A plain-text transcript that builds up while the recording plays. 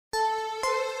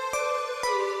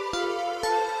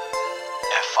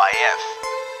FIF.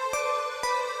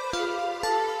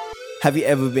 Have you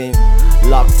ever been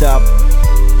locked up?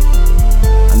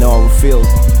 I know how it feels.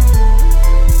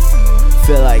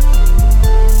 Feel like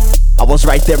I was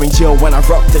right there in jail when I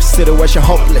wrote this situation,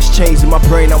 hopeless. Chains in my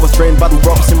brain, I was drained by the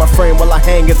ropes in my frame while I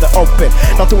hang in the open.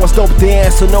 Nothing was dope, the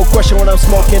answer, no question when I'm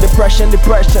smoking. Depression.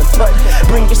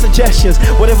 Bring your suggestions,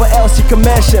 whatever else you can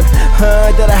mention.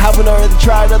 That I haven't already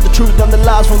tried out the truth and the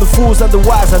lies from the fools and the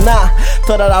wise. And I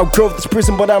thought that I'd grow this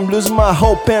prison, but I'm losing my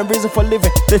hope and reason for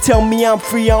living. They tell me I'm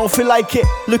free, I don't feel like it.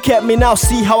 Look at me now,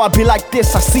 see how I be like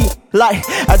this. I see light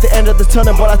at the end of the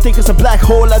tunnel, but I think it's a black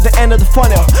hole at the end of the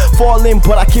funnel. Falling,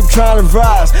 but I keep trying to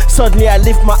rise. Suddenly I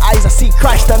lift my eyes, I see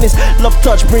Christ, and His love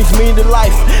touch brings me into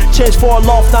life. Change for a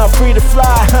loft, now I'm free to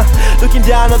fly. Looking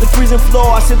down at the prison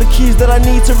floor, I see the keys that I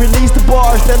need to release the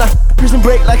bars. Then I prison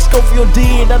break like Schofield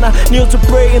D. Then I kneel to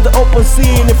pray in the open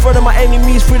scene in front of my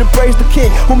enemies, free to praise the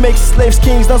King who makes slaves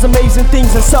kings, does amazing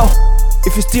things. And so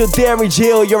if you're still there in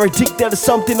jail, you're addicted to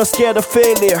something or scared of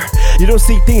failure. You don't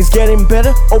see things getting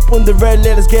better. Open the red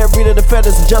letters, get rid of the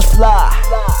feathers and just fly.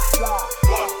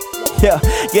 Yeah,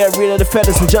 get rid of the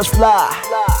feathers and just fly.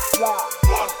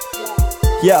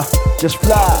 Yeah, just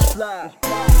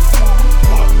fly.